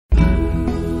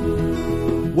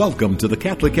Welcome to the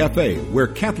Catholic Cafe, where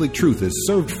Catholic truth is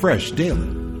served fresh daily.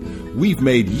 We've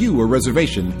made you a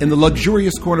reservation in the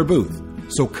luxurious corner booth,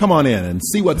 so come on in and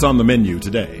see what's on the menu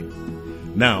today.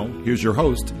 Now, here's your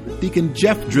host, Deacon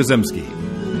Jeff Drzymski.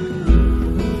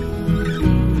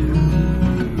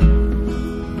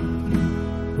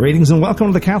 Greetings and welcome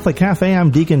to the Catholic Cafe.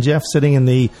 I'm Deacon Jeff, sitting in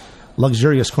the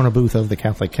luxurious corner booth of the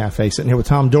Catholic Cafe, sitting here with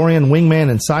Tom Dorian, wingman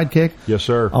and sidekick. Yes,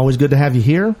 sir. Always good to have you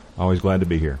here. Always glad to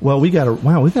be here. Well, we've got a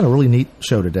really neat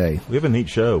show today. We have a neat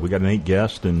show. We got a neat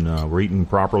guest, and we're eating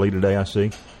properly today, I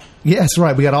see. Yes,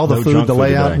 right. We got all the food, the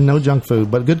layout, and no junk food,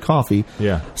 but good coffee.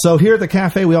 Yeah. So here at the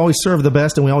cafe, we always serve the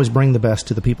best, and we always bring the best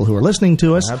to the people who are listening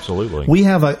to us. Absolutely. We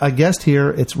have a guest here.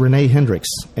 It's Renee Hendrix,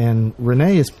 and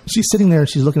Renee she's sitting there and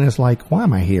she's looking at us like, why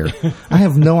am I here? I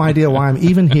have no idea why I'm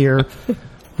even here.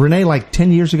 Renee, like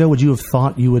 10 years ago, would you have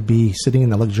thought you would be sitting in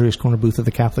the luxurious corner booth of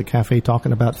the Catholic Cafe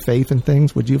talking about faith and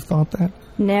things? Would you have thought that?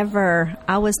 Never.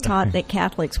 I was taught that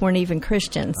Catholics weren't even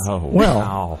Christians. Oh, well,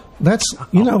 wow. That's,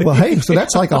 hey, so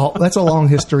that's like that's a long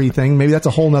history thing. Maybe that's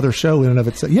a whole other show in and of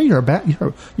itself. Yeah,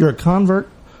 you're a convert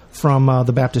from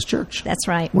the Baptist Church. That's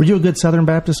right. Were you a good Southern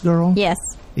Baptist girl? Yes.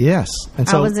 Yes. And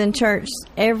so I was in church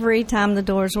every time the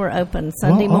doors were open.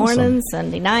 Sunday morning,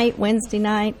 Sunday night, Wednesday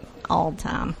night, all the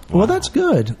time. Wow. Well, that's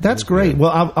good. That's great.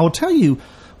 Well, I'll tell you,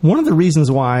 one of the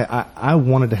reasons why I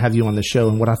wanted to have you on the show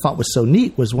and what I thought was so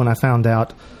neat was when I found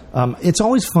out it's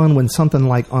always fun when something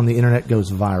like on the internet goes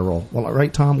viral. Well,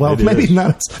 right, Tom? Well, maybe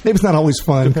it's not always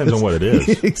fun. Depends on what it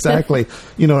is. Exactly.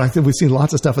 I think we've seen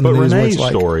lots of stuff in the news. But Renee's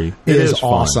story, it is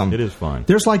awesome. It is fun.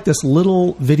 There's like this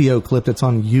little video clip that's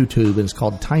on YouTube, and it's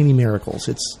called Tiny Miracles.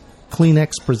 It's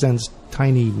Kleenex Presents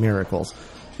Tiny Miracles.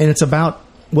 And it's about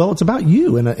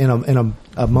you in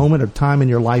a moment of time in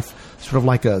your life, sort of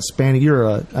like you're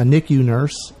a NICU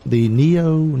nurse, the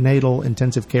neonatal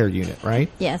intensive care unit, right?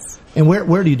 Yes. And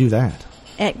where do you do that?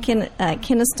 At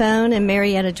Kennestone in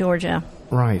Marietta, Georgia.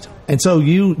 Right. And so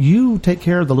you take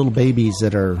care of the little babies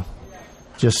that are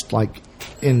just like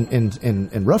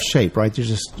in rough shape, right? They're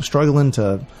just struggling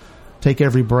to take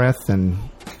every breath and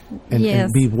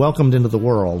be welcomed into the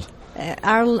world.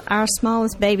 Our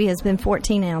smallest baby has been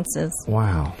 14 ounces.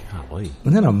 Wow. Golly.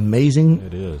 Isn't that amazing?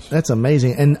 It is. That's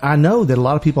amazing. And I know that a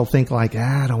lot of people think like,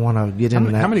 I don't want to get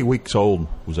into that. How many weeks old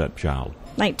was that child?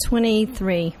 Like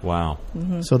 23. Wow.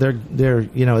 Mm-hmm. So they're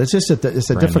it's just it's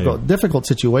a difficult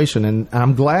situation, and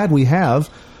I'm glad we have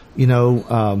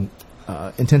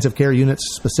intensive care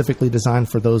units specifically designed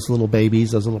for those little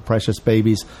babies, those little precious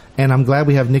babies, and I'm glad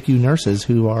we have NICU nurses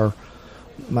who are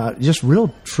just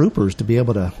real troopers to be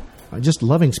able to, just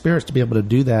loving spirits to be able to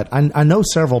do that. I know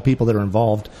several people that are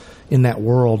involved in that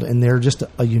world, and they're just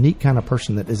a unique kind of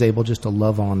person that is able just to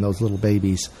love on those little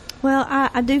babies. Well,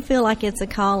 I do feel like it's a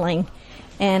calling,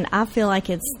 and I feel like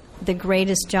it's the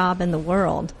greatest job in the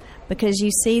world, because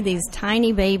you see these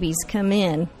tiny babies come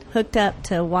in hooked up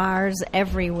to wires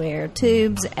everywhere,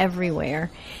 tubes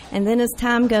everywhere, and then as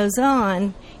time goes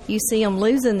on, you see them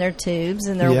losing their tubes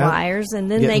and their wires,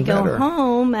 and then they go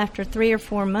home after 3 or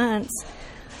 4 months,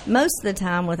 most of the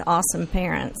time with awesome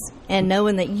parents, and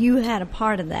knowing that you had a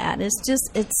part of that,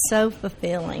 it's so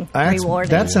fulfilling,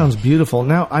 rewarding. That sounds beautiful.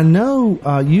 Now, I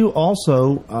know you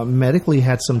also medically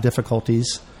had some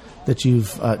difficulties that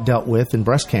you've dealt with in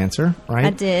breast cancer, right?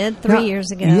 I did 3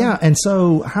 years ago. Yeah, and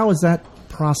so how has that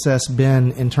process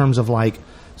been in terms of like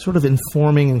sort of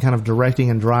informing and kind of directing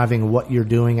and driving what you're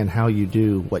doing and how you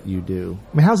do what you do?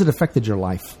 I mean, how's it affected your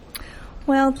life?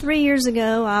 Well, 3 years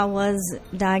ago, I was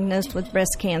diagnosed with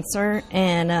breast cancer,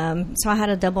 and so I had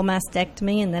a double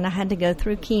mastectomy, and then I had to go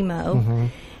through chemo. Mm-hmm.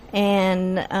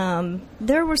 And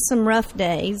there were some rough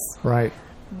days. Right.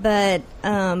 But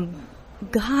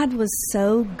God was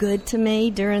so good to me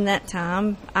during that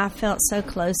time. I felt so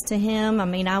close to Him. I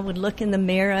mean, I would look in the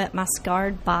mirror at my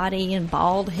scarred body and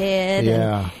bald head.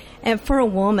 Yeah. And for a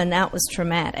woman, that was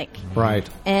traumatic. Right.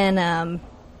 And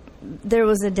there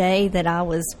was a day that I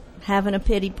was having a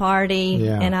pity party,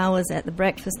 and I was at the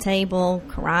breakfast table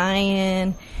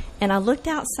crying, and I looked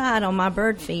outside on my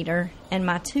bird feeder, and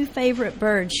my 2 favorite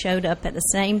birds showed up at the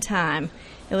same time.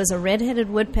 It was a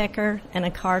red-headed woodpecker and a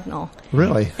cardinal.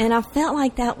 Really? And I felt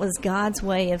like that was God's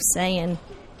way of saying,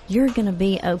 you're going to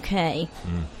be okay.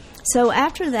 Mm. So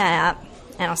after that,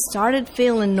 and I started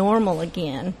feeling normal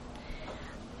again,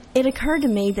 it occurred to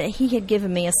me that He had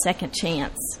given me a second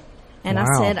chance. And I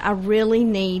said, I really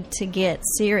need to get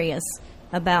serious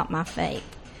about my faith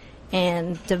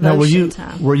and devotion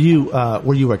time. Were you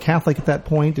a Catholic at that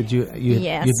point? Did you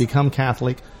yes. you become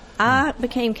Catholic? I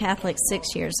became Catholic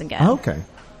 6 years ago. Okay.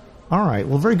 All right.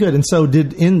 Well, very good. And so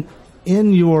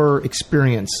in your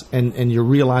experience and you're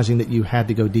realizing that you had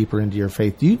to go deeper into your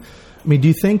faith, do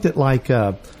you think that like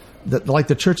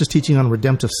the church's teaching on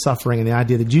redemptive suffering and the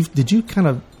idea that did you kind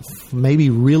of maybe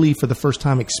really for the first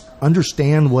time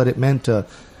understand what it meant to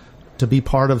be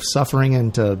part of suffering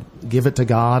and to give it to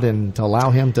God and to allow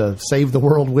Him to save the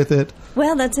world with it?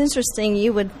 Well, that's interesting.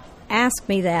 You would ask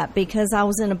me that because I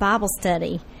was in a Bible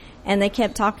study and they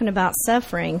kept talking about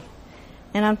suffering.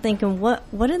 And I'm thinking,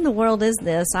 what in the world is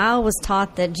this? I always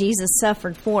taught that Jesus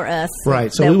suffered for us, right?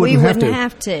 So that we wouldn't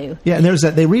have to. Yeah, and there's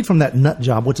that. They read from that nut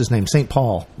job. What's his name? St.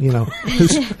 Paul.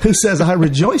 Who says, "I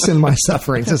rejoice in my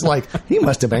sufferings." It's like he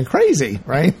must have been crazy,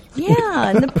 right?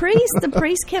 Yeah, and the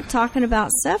priest kept talking about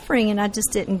suffering, and I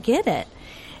just didn't get it.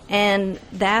 And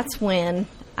that's when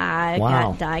I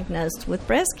got diagnosed with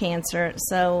breast cancer.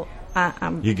 So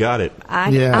you got it.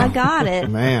 I got it,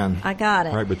 man. I got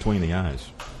it right between the eyes.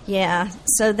 Yeah,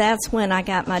 so that's when I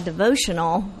got my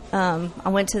devotional. I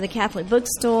went to the Catholic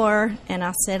bookstore and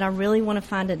I said, I really want to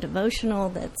find a devotional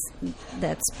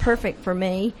that's perfect for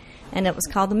me, and it was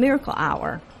called The Miracle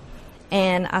Hour.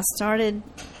 And I started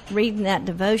reading that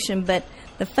devotion, but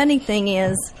the funny thing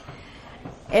is,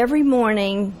 every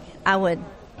morning I would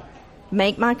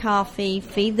make my coffee,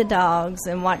 feed the dogs,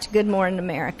 and watch Good Morning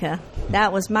America.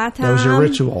 That was my time. That was your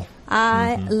ritual.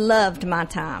 I loved my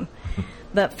time.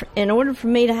 But in order for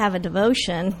me to have a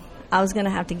devotion, I was going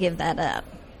to have to give that up.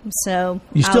 So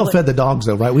you still fed the dogs,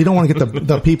 though, right? We don't want to get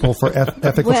the people for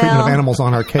ethical treatment of animals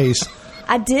on our case.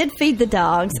 I did feed the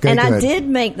dogs, and good. I did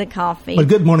make the coffee. But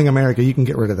Good Morning America, you can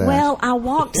get rid of that. Well, I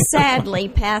walked sadly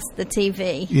past the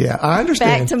TV. Yeah, I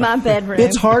understand. Back to my bedroom.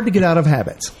 It's hard to get out of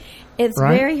habits. It's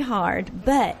right? very hard.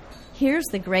 But here's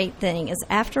the great thing, is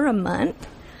after a month,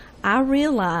 I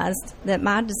realized that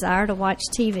my desire to watch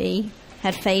TV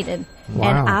had faded. Wow.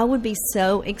 And I would be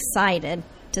so excited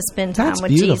to spend time with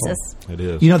beautiful. Jesus. It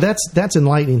is. That's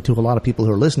enlightening to a lot of people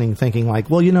who are listening, thinking like,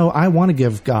 well, I want to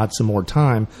give God some more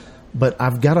time, but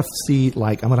I've got to see,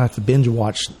 like, I'm going to have to binge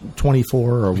watch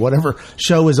 24 or whatever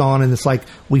show is on, and it's like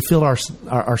we fill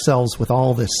ourselves with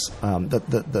all this,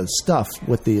 the stuff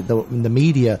with the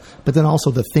media, but then also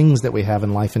the things that we have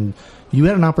in life. And you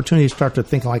had an opportunity to start to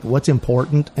think like what's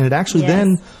important, and it actually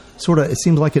then sort of, it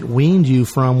seems like it weaned you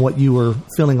from what you were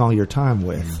filling all your time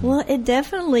with. Well, it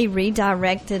definitely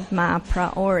redirected my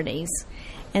priorities.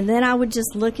 And then I would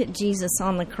just look at Jesus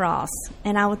on the cross,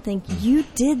 and I would think, you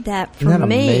did that for Isn't that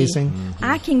me. Amazing?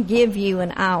 I can give you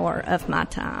an hour of my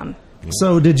time.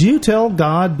 So did you tell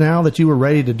God now that you were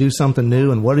ready to do something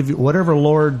new, and whatever,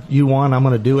 Lord, you want, I'm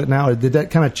going to do it now? Did that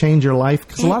kind of change your life?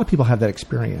 Because a lot of people have that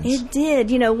experience. It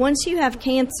did. Once you have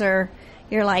cancer,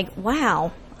 you're like,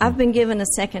 wow, I've been given a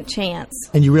second chance.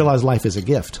 And you realize life is a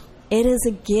gift. It is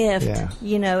a gift.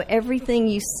 Yeah. Everything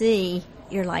you see,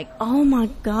 you're like, oh my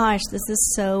gosh, this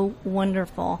is so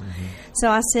wonderful. Mm-hmm.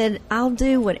 So I said, I'll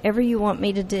do whatever you want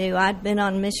me to do. I'd been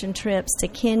on mission trips to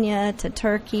Kenya, to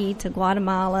Turkey, to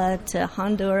Guatemala, to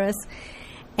Honduras,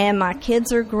 and my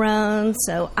kids are grown,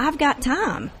 so I've got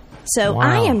time. So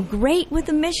I am great with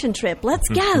a mission trip. Let's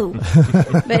go.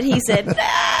 But he said,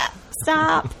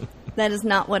 stop. That is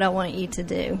not what I want you to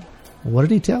do. What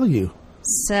did he tell you?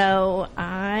 So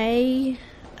I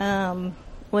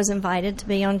was invited to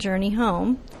be on Journey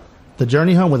Home. The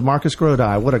Journey Home with Marcus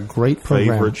Grodi. What a great program.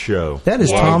 Favorite show. That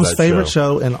is Tom's favorite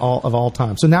show of all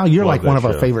time. So now you're like one of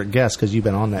our favorite guests because you've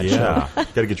been on that show. Yeah.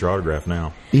 Got to get your autograph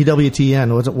now.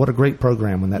 EWTN. What a great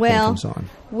program when that thing comes on.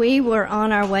 We were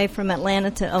on our way from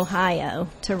Atlanta to Ohio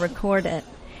to record it.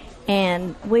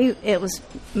 And it was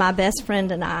my best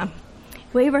friend and I.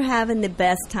 We were having the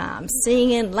best time,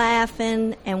 singing,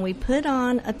 laughing, and we put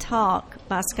on a talk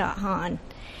by Scott Hahn.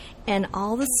 And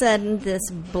all of a sudden, this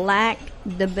black,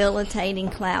 debilitating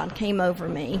cloud came over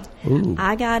me. Ooh.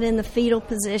 I got in the fetal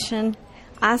position.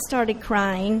 I started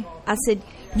crying. I said,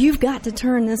 you've got to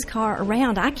turn this car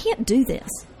around. I can't do this.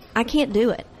 I can't do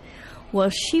it. Well,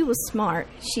 she was smart.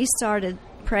 She started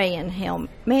praying Hail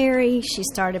Mary. She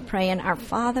started praying Our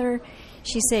Father.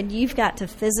 She said, you've got to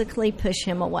physically push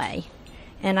him away.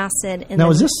 And I said... Now,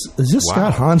 is this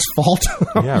Scott Hahn's fault?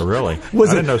 Yeah, really. I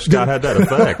didn't know Scott had that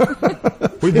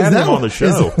effect. We've had him on the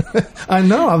show. I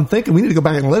know. I'm thinking we need to go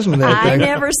back and listen to that thing. I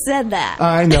never said that.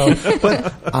 I know.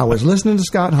 But I was listening to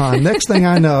Scott Hahn. Next thing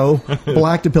I know,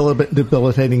 black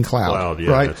debilitating cloud. Yeah,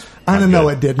 right? I don't know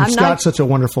it didn't. Scott's such a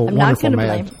wonderful man.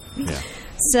 Blame. Yeah.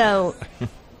 So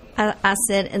I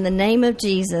said, in the name of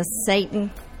Jesus, Satan,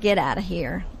 get out of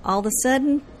here. All of a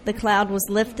sudden, the cloud was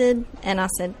lifted, and I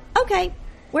said, okay.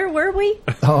 Where were we?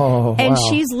 Oh, and wow.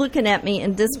 She's looking at me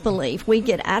in disbelief. We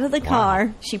get out of the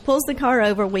car. She pulls the car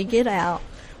over. We get out.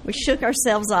 We shook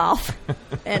ourselves off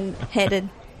and headed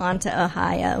on to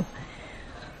Ohio.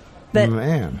 But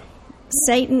man,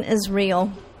 Satan is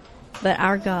real, but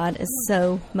our God is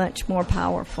so much more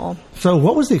powerful. So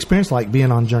what was the experience like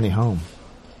being on Journey Home?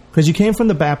 Because you came from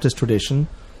the Baptist tradition.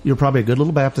 You were probably a good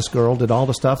little Baptist girl, did all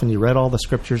the stuff, and you read all the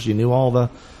scriptures. You knew all the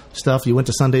stuff. You went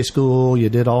to Sunday school. You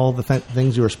did all the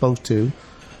things you were supposed to.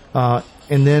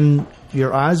 And then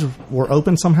your eyes were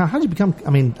open somehow. How did you become,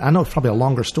 I mean, I know it's probably a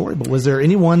longer story, but was there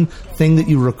any one thing that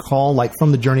you recall, like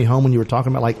from the Journey Home when you were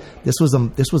talking about, like, this was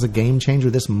a game changer,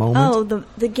 this moment? Oh,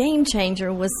 the game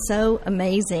changer was so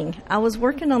amazing. I was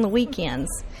working on the weekends,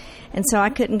 and so I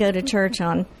couldn't go to church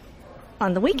on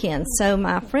the weekends. So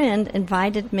my friend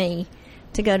invited me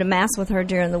to go to Mass with her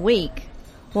during the week.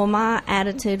 Well, my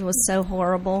attitude was so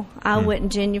horrible. I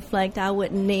wouldn't genuflect. I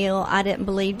wouldn't kneel. I didn't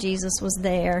believe Jesus was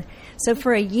there. So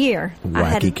for a year,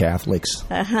 Wacky Catholics.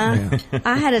 Yeah.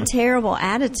 I had a terrible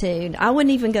attitude. I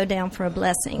wouldn't even go down for a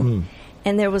blessing.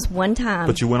 And there was one time.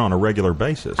 But you went on a regular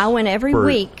basis. I went every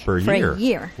week for a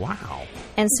year. Wow.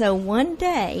 And so one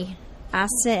day, I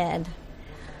said,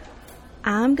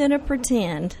 I'm going to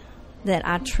pretend that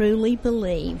I truly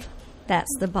believe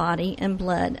that's the body and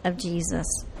blood of Jesus.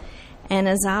 And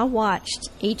as I watched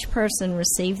each person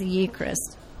receive the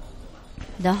Eucharist,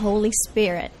 the Holy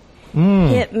Spirit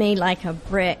hit me like a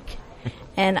brick,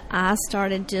 and I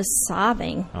started just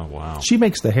sobbing. Oh, wow. She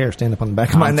makes the hair stand up on the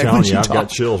back of my neck when she talks. I've got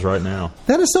chills right now.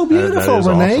 That is so beautiful, that is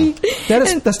Renee.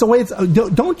 Awesome. That's the way it's...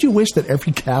 Don't you wish that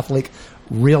every Catholic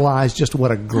realized just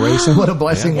what a grace and what a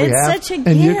blessing we have It's such a in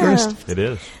gift. Eucharist? It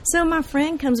is. So my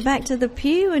friend comes back to the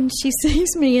pew, and she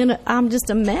sees me, and I'm just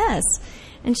a mess.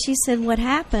 And she said, what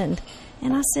happened?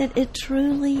 And I said, it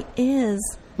truly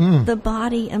is the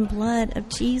body and blood of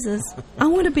Jesus. I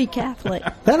want to be Catholic.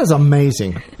 That is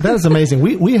amazing. That is amazing.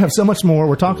 We have so much more.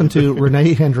 We're talking to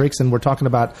Renee Hendrix, and we're talking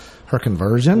about her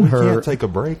conversion. We can't take a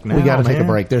break now. We got to take a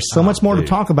break. There's so much more to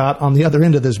talk about on the other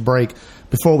end of this break.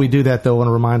 Before we do that, though, I want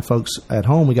to remind folks at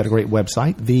home, we got a great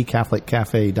website,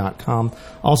 thecatholiccafe.com.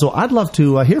 Also, I'd love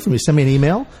to hear from you. Send me an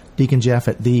email, Deacon Jeff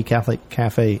at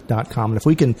thecatholiccafe.com. And if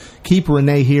we can keep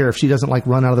Renee here, if she doesn't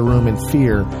run out of the room in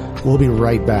fear, we'll be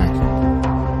right back.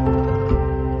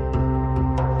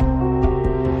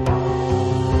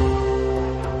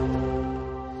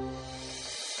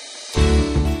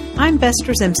 I'm Bess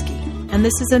Strzemski, and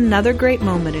this is another great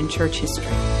moment in church history.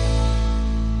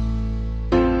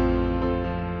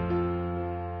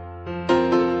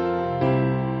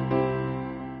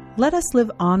 Let us live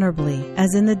honorably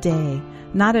as in the day,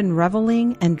 not in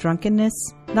reveling and drunkenness,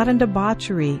 not in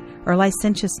debauchery or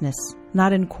licentiousness,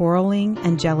 not in quarreling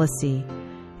and jealousy.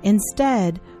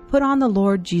 Instead, put on the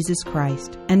Lord Jesus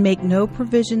Christ and make no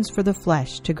provisions for the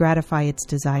flesh to gratify its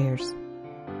desires.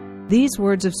 These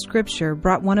words of Scripture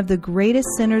brought one of the greatest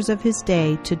sinners of his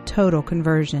day to total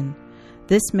conversion.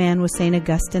 This man was St.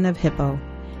 Augustine of Hippo.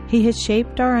 He has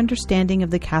shaped our understanding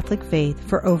of the Catholic faith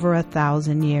for over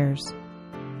 1,000 years.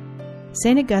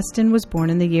 St. Augustine was born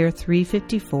in the year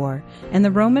 354 in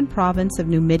the Roman province of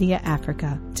Numidia,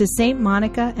 Africa, to St.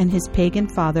 Monica and his pagan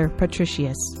father,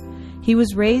 Patricius. He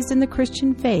was raised in the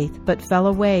Christian faith, but fell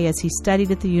away as he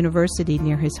studied at the university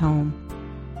near his home.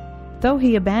 Though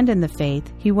he abandoned the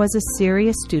faith, he was a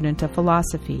serious student of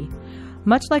philosophy.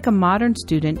 Much like a modern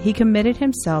student, he committed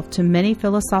himself to many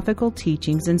philosophical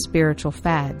teachings and spiritual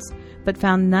fads, but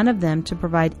found none of them to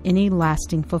provide any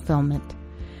lasting fulfillment.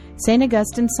 St.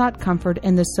 Augustine sought comfort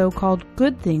in the so-called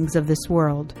good things of this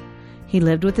world. He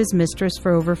lived with his mistress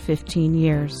for over 15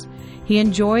 years. He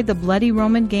enjoyed the bloody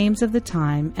Roman games of the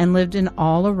time and lived an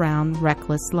all-around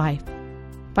reckless life.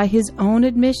 By his own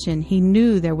admission, he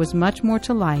knew there was much more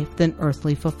to life than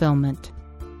earthly fulfillment.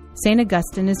 St.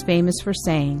 Augustine is famous for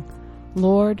saying,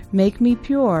 "Lord, make me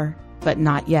pure, but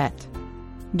not yet."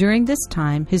 During this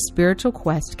time, his spiritual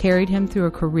quest carried him through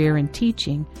a career in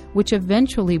teaching, which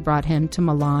eventually brought him to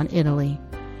Milan, Italy.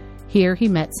 Here he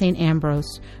met St.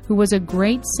 Ambrose, who was a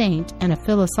great saint and a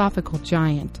philosophical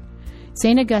giant.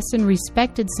 St. Augustine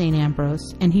respected St.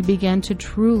 Ambrose, and he began to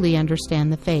truly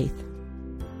understand the faith.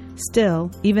 Still,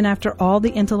 even after all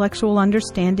the intellectual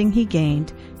understanding he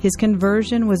gained, his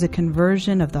conversion was a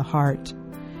conversion of the heart.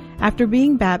 After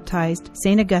being baptized,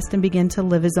 St. Augustine began to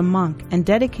live as a monk and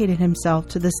dedicated himself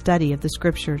to the study of the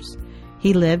Scriptures.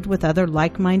 He lived with other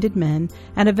like-minded men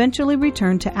and eventually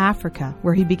returned to Africa,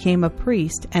 where he became a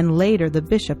priest and later the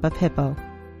Bishop of Hippo.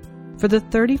 For the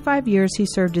 35 years he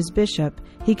served as bishop,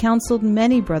 he counseled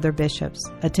many brother bishops,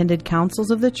 attended councils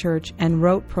of the church, and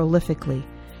wrote prolifically.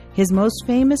 His most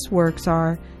famous works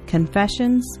are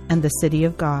Confessions and The City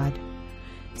of God.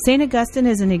 St. Augustine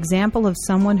is an example of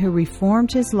someone who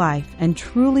reformed his life and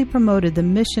truly promoted the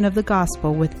mission of the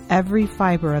gospel with every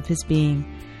fiber of his being.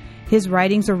 His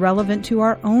writings are relevant to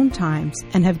our own times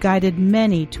and have guided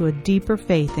many to a deeper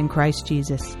faith in Christ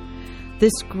Jesus.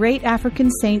 This great African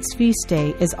saint's feast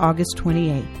day is August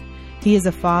 28th. He is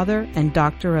a father and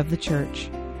doctor of the church.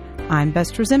 I'm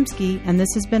Bess Trzymski, and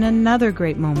this has been another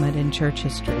great moment in church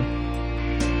history.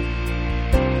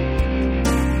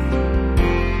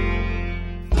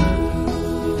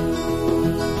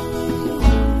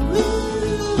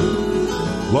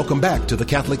 Welcome back to the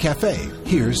Catholic Cafe.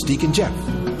 Here's Deacon Jeff.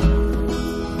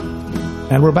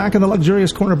 And we're back in the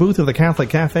luxurious corner booth of the Catholic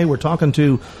Cafe. We're talking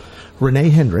to Renee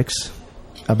Hendrix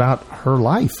about her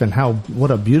life and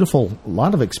what a beautiful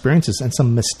lot of experiences and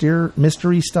some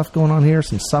mystery stuff going on here,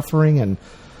 some suffering and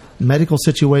medical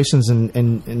situations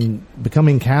and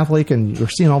becoming Catholic, and you're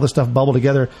seeing all this stuff bubble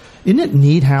together. Isn't it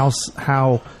neat how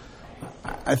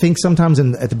I think sometimes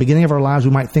at the beginning of our lives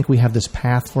we might think we have this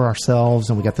path for ourselves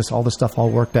and we got all this stuff all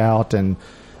worked out, and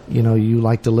you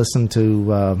like to listen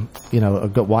to,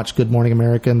 watch Good Morning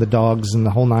America and the dogs and the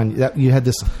whole nine. You had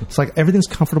this, it's like everything's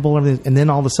comfortable, everything, and then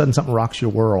all of a sudden something rocks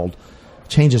your world,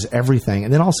 changes everything.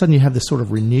 And then all of a sudden you have this sort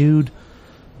of renewed,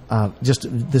 just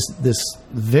this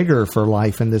vigor for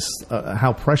life and this,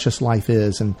 how precious life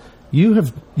is. And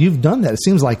you've done that. It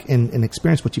seems like in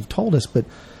experience what you've told us, but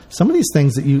some of these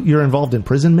things that you're involved in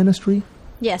prison ministry.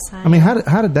 Yes. I mean,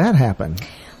 how did that happen?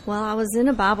 Well, I was in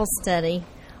a Bible study,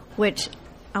 which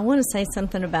I want to say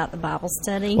something about the Bible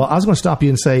study. Well, I was going to stop you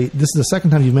and say this is the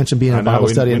second time you've mentioned being in a Bible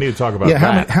study. We need to talk about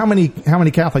that. How many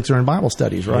Catholics are in Bible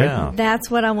studies, right? Yeah.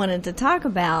 That's what I wanted to talk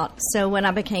about. So when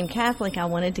I became Catholic, I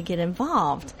wanted to get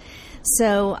involved.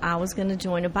 So I was going to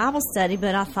join a Bible study,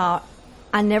 but I thought,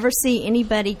 I never see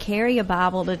anybody carry a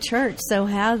Bible to church, so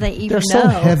how do they even know? They're so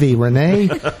heavy, Renee.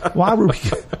 Why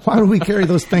would we carry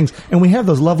those things? And we have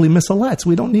those lovely missalettes.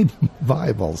 We don't need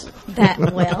Bibles.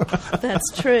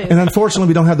 That's true. And unfortunately,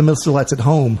 we don't have the missalettes at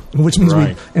home, which means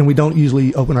we don't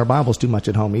usually open our Bibles too much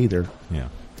at home either. Yeah.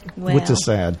 Well, which is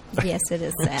sad. Yes, it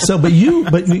is sad. So, but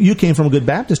you came from a good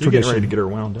Baptist tradition. You're getting ready to get her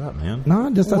wound up, man. No,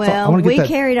 we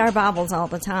carried our Bibles all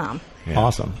the time. Yeah.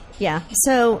 Awesome. Yeah.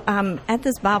 So, at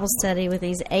this Bible study with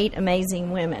these 8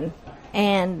 amazing women,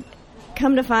 and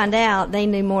come to find out, they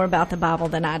knew more about the Bible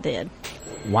than I did.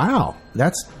 Wow,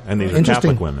 that's and these are interesting.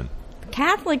 Catholic women.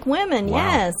 Catholic women, wow.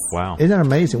 Yes. Wow. Isn't that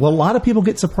amazing? Well, a lot of people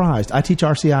get surprised. I teach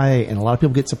RCIA, and a lot of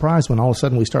people get surprised when all of a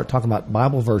sudden we start talking about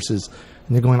Bible verses,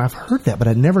 and they're going, I've heard that, but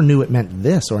I never knew it meant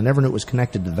this, or I never knew it was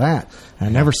connected to that, and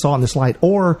I never saw it in this light,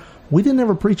 or we didn't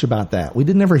ever preach about that. We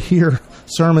didn't ever hear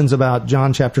sermons about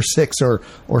John chapter 6 or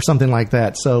something like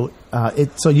that. So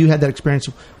so you had that experience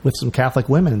with some Catholic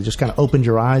women and just kind of opened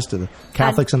your eyes to the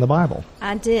Catholics and the Bible.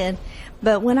 I did.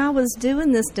 But when I was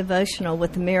doing this devotional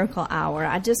with the Miracle Hour,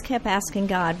 I just kept asking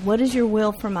God, what is your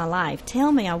will for my life?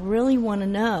 Tell me, I really want to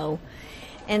know.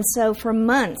 And so for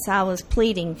months I was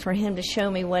pleading for him to show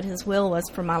me what his will was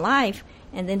for my life.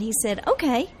 And then he said,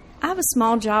 okay, I have a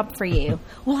small job for you.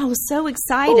 Well, I was so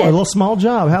excited. Oh, a little small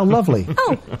job. How lovely.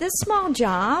 This small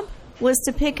job was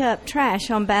to pick up trash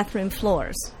on bathroom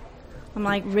floors. I'm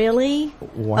like, really?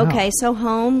 Wow. Okay, so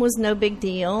home was no big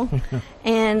deal.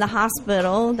 And the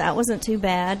hospital, that wasn't too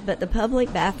bad. But the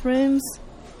public bathrooms...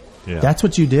 Yeah. That's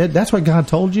what you did? That's what God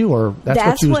told you? Or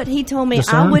that's what he told me.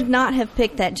 discerned? I would not have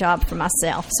picked that job for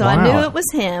myself. So wow. I knew it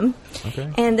was him.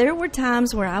 Okay. And there were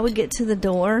times where I would get to the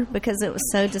door because it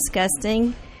was so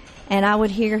disgusting. And I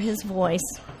would hear his voice,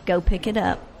 go pick it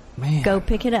up. Man. Go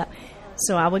pick it up.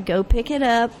 So I would go pick it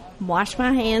up, wash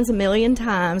my hands 1,000,000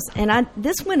 times. And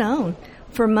this went on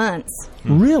for months.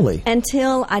 Really?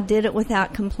 Until I did it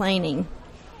without complaining.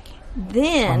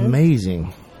 Then...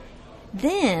 Amazing.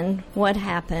 Then what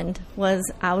happened was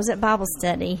I was at Bible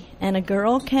study, and a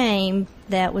girl came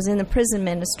that was in the prison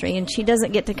ministry, and she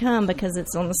doesn't get to come because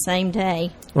it's on the same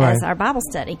day as our Bible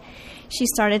study. She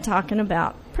started talking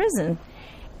about prison,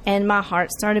 and my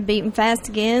heart started beating fast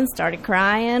again, started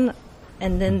crying,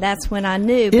 and then that's when I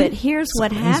knew. But here's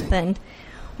what happened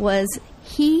was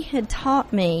he had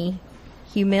taught me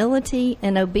humility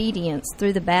and obedience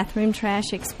through the bathroom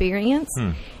trash experience.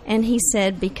 And he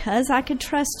said, because I could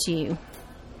trust you,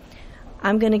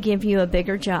 I'm going to give you a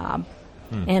bigger job.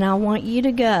 And I want you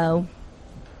to go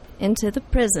into the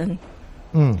prison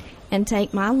and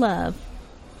take my love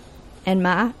and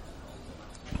my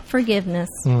forgiveness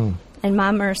and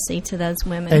my mercy to those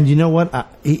women. And you know what?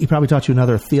 He probably taught you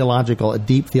a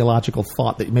deep theological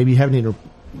thought that maybe you haven't even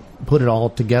put it all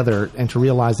together, and to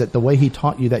realize that the way he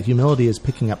taught you that humility is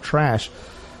picking up trash,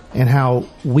 and how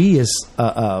we as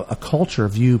a culture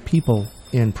view people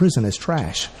in prison as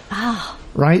trash. Oh.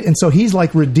 Right? And so he's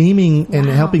like redeeming and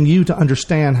helping you to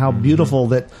understand how beautiful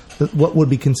that what would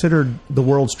be considered the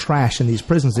world's trash in these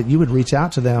prisons, that you would reach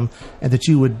out to them and that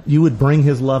you would bring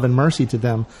his love and mercy to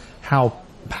them. How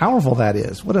powerful that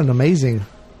is. What an amazing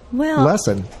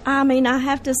lesson. I mean, I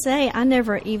have to say, I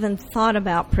never even thought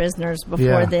about prisoners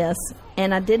before this,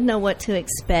 and I didn't know what to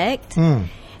expect.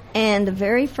 And the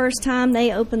very first time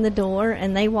they opened the door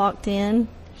and they walked in,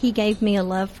 he gave me a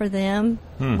love for them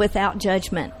without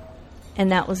judgment.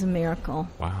 And that was a miracle.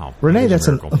 Wow. Renee,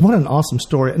 what an awesome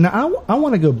story. Now, I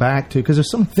want to go back to, because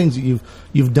there's some things that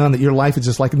you've done that your life is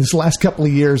just like in this last couple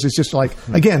of years. It's just like,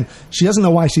 again, she doesn't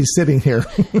know why she's sitting here.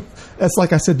 That's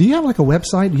like I said, do you have like a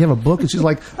website? Do you have a book? And she's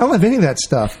like, I don't have any of that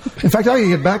stuff. In fact, I got to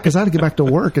get back because I had to get back to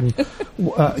work. And,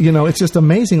 it's just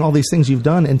amazing all these things you've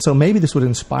done. And so maybe this would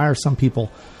inspire some people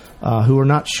who are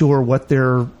not sure what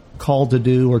they're called to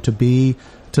do or to be,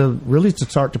 to really to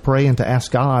start to pray and to ask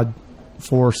God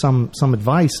for some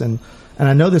advice. And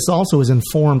I know this also is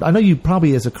informed. I know you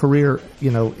probably as a career,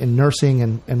 in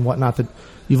nursing and whatnot, that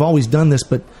you've always done this,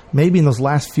 but maybe in those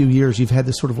last few years you've had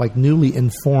this sort of like newly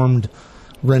informed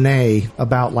Renee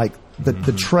about like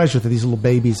the treasure that these little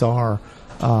babies are,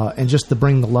 and just to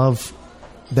bring the love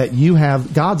that you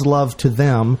have, God's love to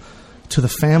them, to the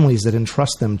families that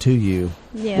entrust them to you.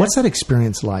 Yeah. What's that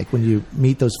experience like when you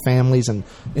meet those families and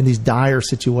in these dire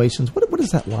situations? What is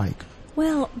that like?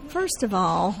 Well, first of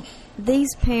all,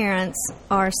 these parents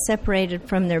are separated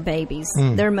from their babies,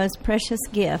 their most precious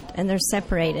gift, and they're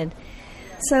separated.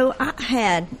 So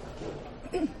I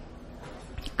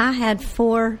had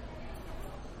 4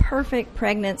 perfect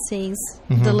pregnancies,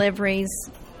 deliveries,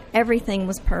 everything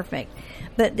was perfect.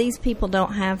 But these people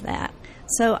don't have that.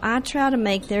 So I try to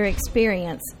make their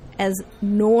experience as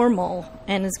normal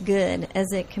and as good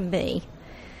as it can be.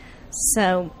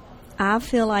 So I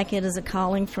feel like it is a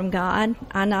calling from God.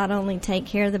 I not only take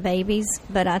care of the babies,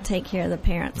 but I take care of the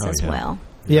parents as well.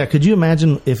 Yeah, could you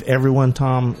imagine if everyone,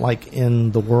 Tom, like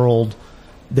in the world,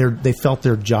 they felt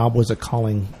their job was a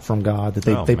calling from God,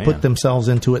 that they put themselves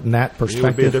into it in that perspective? It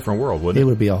would be a different world, wouldn't it? It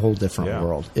would be a whole different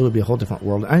world. It would be a whole different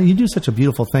world. I mean, you do such a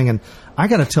beautiful thing, and I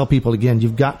got to tell people again,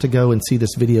 you've got to go and see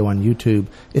this video on YouTube.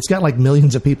 It's got like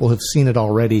millions of people who've seen it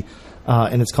already.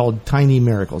 And it's called Tiny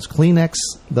Miracles. Kleenex,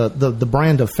 the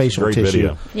brand of facial Great tissue.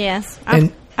 Video. Yes.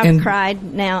 I've cried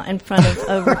now in front of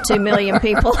over 2 million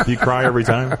people. Do you cry every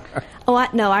time?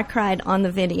 I cried on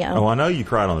the video. Oh, I know you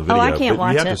cried on the video. I can't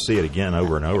watch it. You have to see it again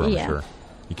over and over, I'm sure.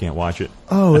 You can't watch it.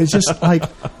 Oh, it's just like,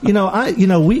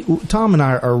 Tom and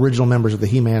I are original members of the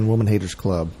He-Man Woman Haters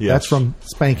Club. Yes. That's from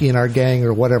Spanky and our gang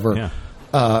or whatever. Yeah.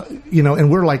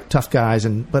 And we're like tough guys,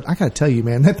 but I got to tell you,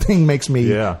 man, that thing makes me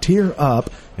tear up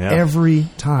every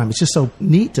time. It's just so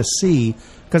neat to see,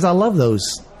 because I love those.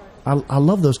 I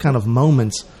love those kind of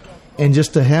moments, and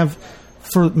just to have,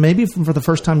 for the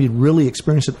first time, you'd really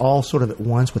experience it all sort of at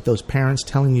once with those parents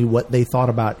telling you what they thought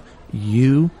about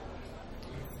you.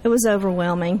 It was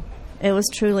overwhelming. It was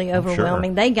truly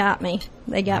overwhelming. Sure. They got me.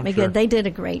 They got me good. They did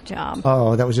a great job.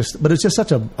 Oh, but it's just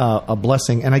such a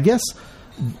blessing. And I guess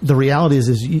the reality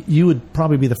is you would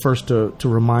probably be the first to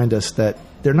remind us that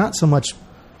they're not so much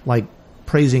like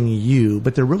praising you,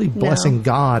 but they're really blessing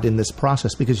God in this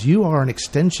process, because you are an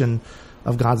extension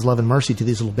of God's love and mercy to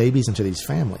these little babies and to these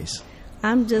families.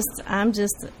 I'm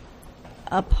just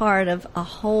a part of a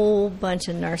whole bunch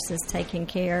of nurses taking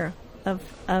care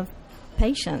of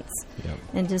patients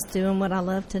and just doing what I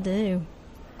love to do.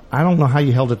 I don't know how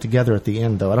you held it together at the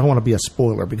end, though. I don't want to be a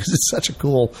spoiler because it's such a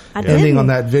cool ending on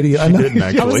that video. She didn't,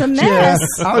 actually. I was a mess.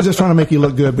 Yeah, I was just trying to make you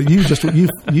look good, but you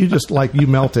just like you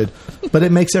melted. But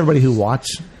it makes everybody who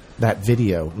watched that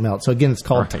video melt. So again, it's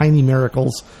called Tiny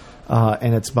Miracles,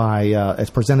 and it's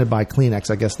presented by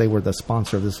Kleenex. I guess they were the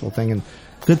sponsor of this whole thing, and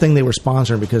good thing they were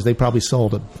sponsoring, because they probably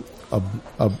sold a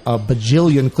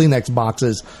bajillion Kleenex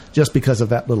boxes just because of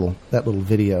that little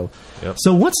video. Yep.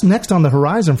 So what's next on the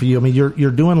horizon for you? I mean,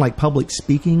 you're doing like public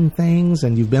speaking things,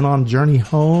 and you've been on Journey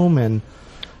Home, and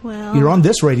you're on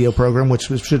this radio program, which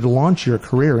should launch your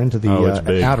career into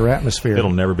the outer atmosphere. It'll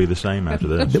never be the same after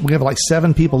this. We have like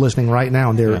 7 people listening right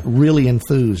now, and they're really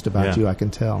enthused about you, I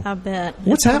can tell. I bet.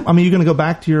 What's happening? I mean, you're going to go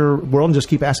back to your world and just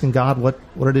keep asking God what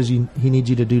it is He needs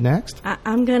you to do next?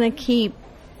 I'm going to keep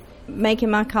making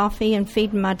my coffee and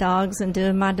feeding my dogs and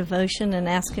doing my devotion and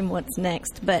ask Him what's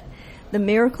next. But the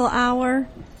Miracle Hour,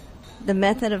 the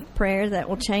method of prayer that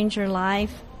will change your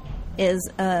life, is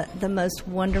the most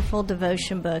wonderful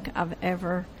devotion book I've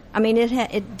ever. I mean,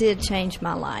 it did change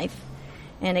my life,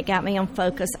 and it got me on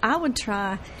focus. I would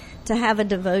try to have a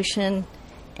devotion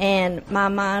and my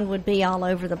mind would be all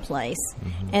over the place.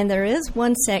 And there is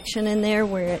one section in there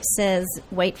where it says,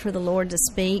 wait for the Lord to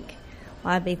speak.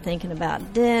 Well, I'd be thinking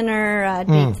about dinner. I'd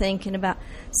be thinking about...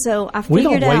 So I figured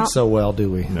out... We don't wait so well,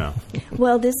 do we? No.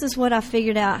 Well, this is what I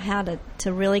figured out how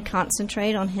to really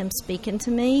concentrate on him speaking to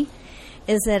me,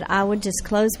 is that I would just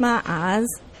close my eyes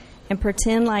and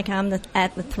pretend like I'm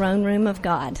at the throne room of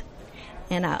God.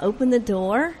 And I open the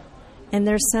door, and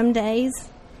there's some days...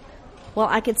 Well,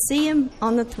 I could see him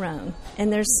on the throne,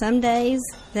 and there's some days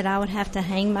that I would have to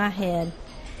hang my head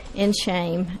in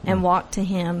shame and walk to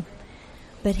him.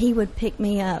 But he would pick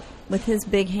me up with his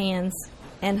big hands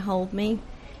and hold me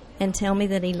and tell me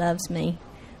that he loves me.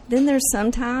 Then there's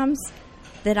sometimes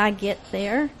that I get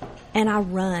there and I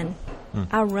run.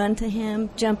 I run to him,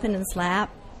 jump in his lap,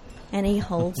 and he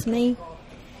holds me.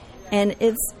 And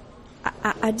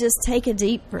I just take a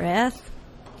deep breath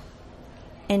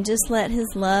and just let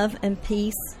his love and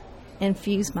peace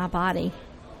infuse my body.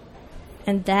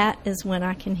 And that is when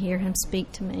I can hear him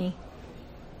speak to me.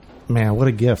 Man, what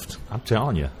a gift. I'm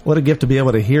telling you. What a gift to be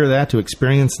able to hear that, to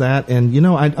experience that. And, you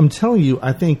know, I'm telling you,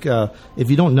 I think if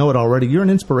you don't know it already, you're an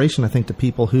inspiration, I think, to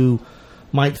people who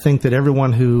might think that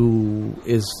everyone who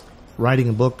is writing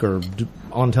a book or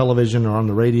on television or on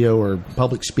the radio or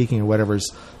public speaking or whatever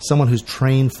is someone who's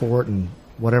trained for it and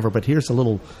whatever. But here's a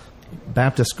little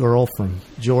Baptist girl from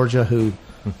Georgia who,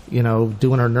 you know,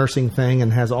 doing her nursing thing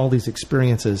and has all these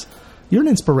experiences. You're an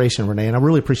inspiration, Renee, and I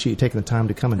really appreciate you taking the time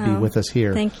to come and be with us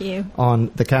here. Thank you. On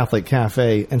the Catholic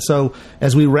Cafe. And so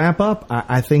as we wrap up,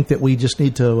 I think that we just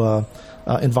need to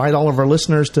invite all of our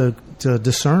listeners to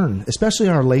discern, especially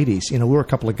our ladies. You know, we're a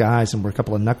couple of guys and we're a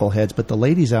couple of knuckleheads, but the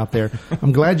ladies out there,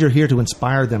 I'm glad you're here to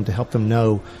inspire them, to help them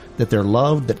know that they're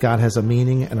loved, that God has a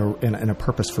meaning and a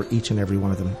purpose for each and every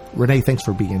one of them. Renee, thanks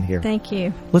for being here. Thank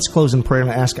you. Let's close in prayer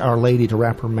and ask Our Lady to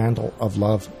wrap her mantle of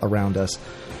love around us.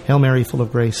 Hail Mary, full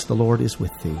of grace, the Lord is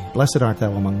with thee. Blessed art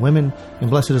thou among women, and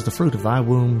blessed is the fruit of thy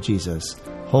womb, Jesus.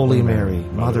 Holy Mary,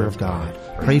 Mother of God,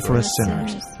 pray for us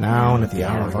sinners, now and at the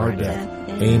hour of our death.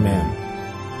 Amen.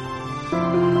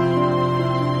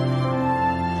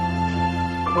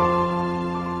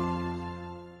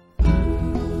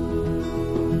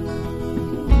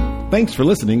 Thanks for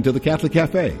listening to The Catholic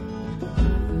Cafe.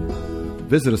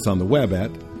 Visit us on the web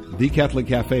at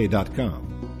thecatholiccafe.com,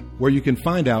 where you can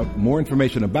find out more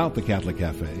information about The Catholic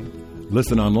Cafe,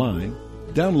 listen online,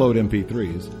 download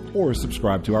MP3s, or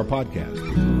subscribe to our podcast.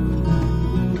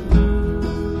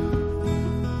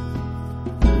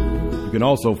 You can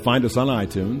also find us on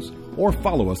iTunes or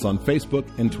follow us on Facebook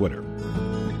and Twitter.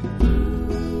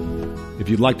 If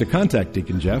you'd like to contact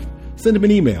Deacon Jeff, send him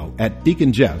an email at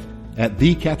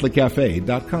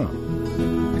deaconjeff@thecatholiccafe.com.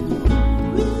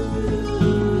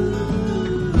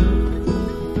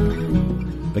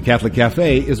 The Catholic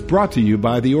Cafe is brought to you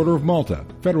by the Order of Malta,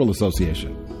 Federal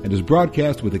Association, and is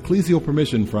broadcast with ecclesial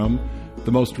permission from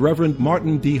the Most Reverend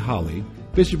Martin D. Holly,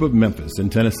 Bishop of Memphis in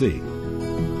Tennessee.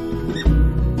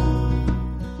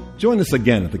 Join us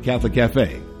again at the Catholic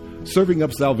Cafe, serving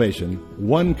up salvation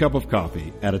one cup of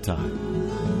coffee at a time.